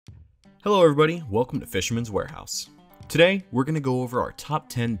Hello everybody, welcome to Fisherman's Warehouse. Today, we're going to go over our top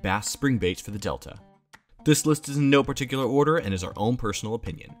 10 bass spring baits for the Delta. This list is in no particular order and is our own personal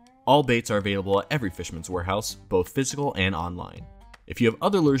opinion. All baits are available at every Fisherman's Warehouse, both physical and online. If you have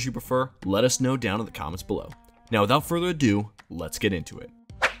other lures you prefer, let us know down in the comments below. Now without further ado, let's get into it.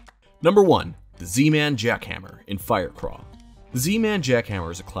 Number 1. The Z-Man Jackhammer in Fire Craw. The Z-Man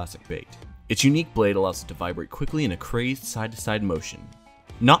Jackhammer is a classic bait. Its unique blade allows it to vibrate quickly in a crazed side-to-side motion,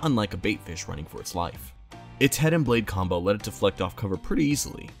 not unlike a baitfish running for its life. Its head and blade combo let it deflect off cover pretty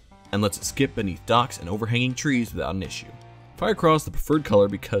easily, and lets it skip beneath docks and overhanging trees without an issue. Fire Craw is the preferred color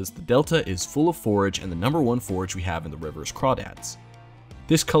because the Delta is full of forage, and the number one forage we have in the river is crawdads.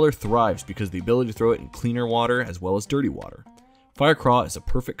 This color thrives because of the ability to throw it in cleaner water as well as dirty water. Fire Craw is a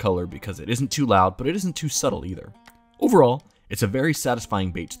perfect color because it isn't too loud, but it isn't too subtle either. Overall, it's a very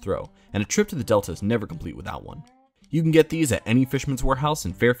satisfying bait to throw, and a trip to the Delta is never complete without one. You can get these at any Fisherman's Warehouse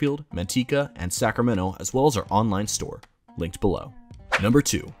in Fairfield, Manteca, and Sacramento, as well as our online store, linked below. Number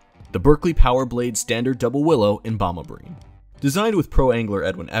 2. The Berkley Power Blade Standard Double Willow in Bomba Bream. Designed with pro angler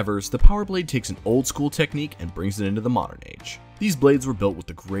Edwin Evers, the Power Blade takes an old school technique and brings it into the modern age. These blades were built with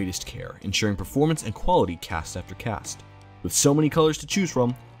the greatest care, ensuring performance and quality cast after cast. With so many colors to choose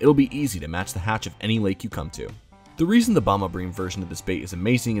from, it'll be easy to match the hatch of any lake you come to. The reason the Bomba Bream version of this bait is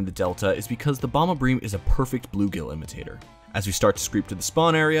amazing in the Delta is because the Bomba Bream is a perfect bluegill imitator. As we start to creep to the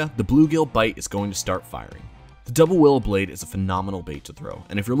spawn area, the bluegill bite is going to start firing. The Double Willow blade is a phenomenal bait to throw,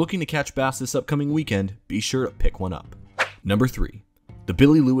 and if you're looking to catch bass this upcoming weekend, be sure to pick one up. Number 3. The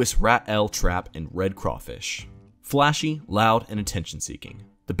Billy Lewis Rat L Trap in Red Crawfish. Flashy, loud, and attention-seeking,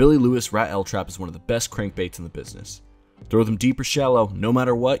 the Billy Lewis Rat L Trap is one of the best crankbaits in the business. Throw them deep or shallow, no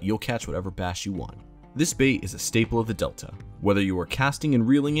matter what, you'll catch whatever bass you want. This bait is a staple of the Delta. Whether you are casting and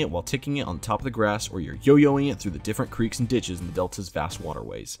reeling it while ticking it on top of the grass, or you're yo-yoing it through the different creeks and ditches in the Delta's vast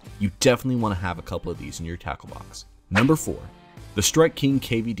waterways, you definitely want to have a couple of these in your tackle box. Number 4. The Strike King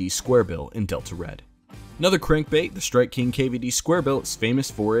KVD Squarebill in Delta Red. Another crankbait, the Strike King KVD Squarebill is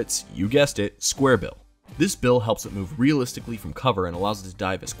famous for its, you guessed it, squarebill. This bill helps it move realistically from cover and allows it to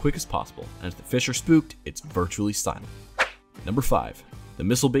dive as quick as possible, and if the fish are spooked, it's virtually silent. Number 5. The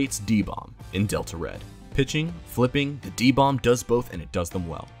Missile Baits D-Bomb in Delta Red. Pitching, flipping, the D-Bomb does both and it does them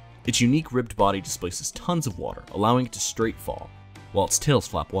well. Its unique ribbed body displaces tons of water, allowing it to straight fall, while its tails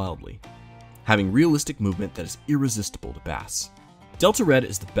flap wildly, having realistic movement that is irresistible to bass. Delta Red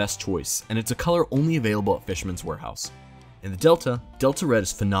is the best choice, and it's a color only available at Fisherman's Warehouse. In the Delta, Delta Red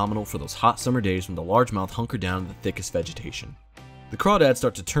is phenomenal for those hot summer days when the largemouth hunker down in the thickest vegetation. The crawdads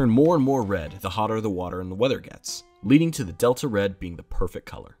start to turn more and more red the hotter the water and the weather gets, leading to the Delta Red being the perfect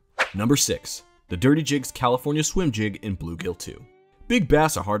color. Number 6. The Dirty Jigs California Swim Jig in Bluegill 2. Big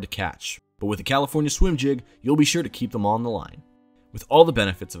bass are hard to catch, but with the California Swim Jig, you'll be sure to keep them on the line. With all the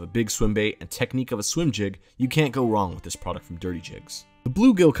benefits of a big swim bait and technique of a swim jig, you can't go wrong with this product from Dirty Jigs. The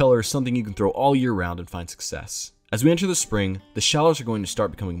bluegill color is something you can throw all year round and find success. As we enter the spring, the shallows are going to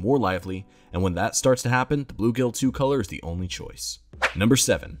start becoming more lively, and when that starts to happen, the Bluegill 2 color is the only choice. Number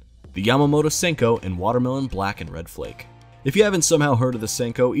 7. The Yamamoto Senko in Watermelon Black and Red Flake. If you haven't somehow heard of the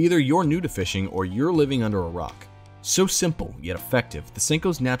Senko, either you're new to fishing or you're living under a rock. So simple, yet effective, the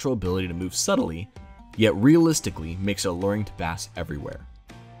Senko's natural ability to move subtly, yet realistically, makes it alluring to bass everywhere.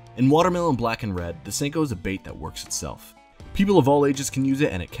 In Watermelon Black and Red, the Senko is a bait that works itself. People of all ages can use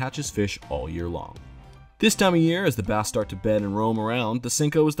it and it catches fish all year long. This time of year, as the bass start to bed and roam around, the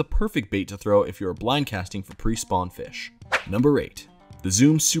Senko is the perfect bait to throw if you're blind casting for pre-spawn fish. Number 8. The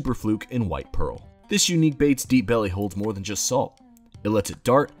Zoom Super Fluke in White Pearl. This unique bait's deep belly holds more than just salt. It lets it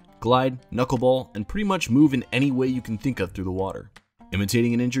dart, glide, knuckleball, and pretty much move in any way you can think of through the water.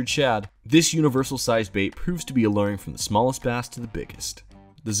 Imitating an injured shad, this universal-sized bait proves to be alluring from the smallest bass to the biggest.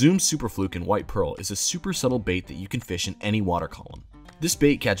 The Zoom Super Fluke in White Pearl is a super subtle bait that you can fish in any water column. This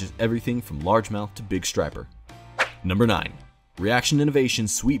bait catches everything from largemouth to big striper. Number 9. Reaction Innovation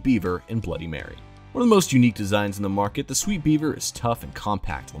Sweet Beaver in Bloody Mary. One of the most unique designs in the market, the Sweet Beaver is tough and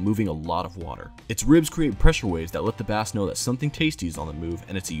compact while moving a lot of water. Its ribs create pressure waves that let the bass know that something tasty is on the move,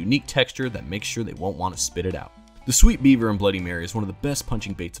 and it's a unique texture that makes sure they won't want to spit it out. The Sweet Beaver in Bloody Mary is one of the best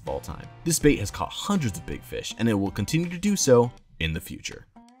punching baits of all time. This bait has caught hundreds of big fish, and it will continue to do so in the future.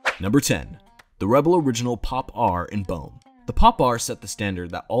 Number 10. The Rebel Original Pop R in Bone. The Pop R set the standard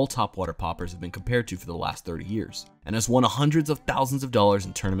that all topwater poppers have been compared to for the last 30 years, and has won hundreds of thousands of dollars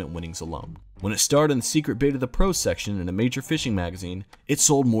in tournament winnings alone. When it starred in the secret bait of the pros section in a major fishing magazine, it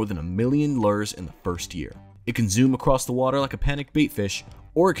sold more than 1 million lures in the first year. It can zoom across the water like a panicked baitfish,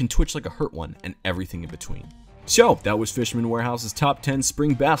 or it can twitch like a hurt one, and everything in between. So, that was Fisherman Warehouse's top 10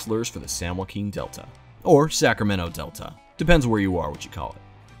 spring bass lures for the San Joaquin Delta. Or Sacramento Delta. Depends where you are what you call it.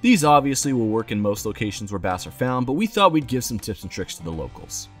 These obviously will work in most locations where bass are found, but we thought we'd give some tips and tricks to the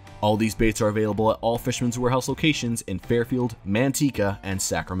locals. All these baits are available at all Fisherman's Warehouse locations in Fairfield, Manteca, and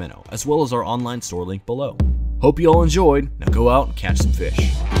Sacramento, as well as our online store link below. Hope you all enjoyed. Now go out and catch some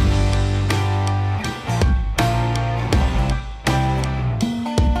fish.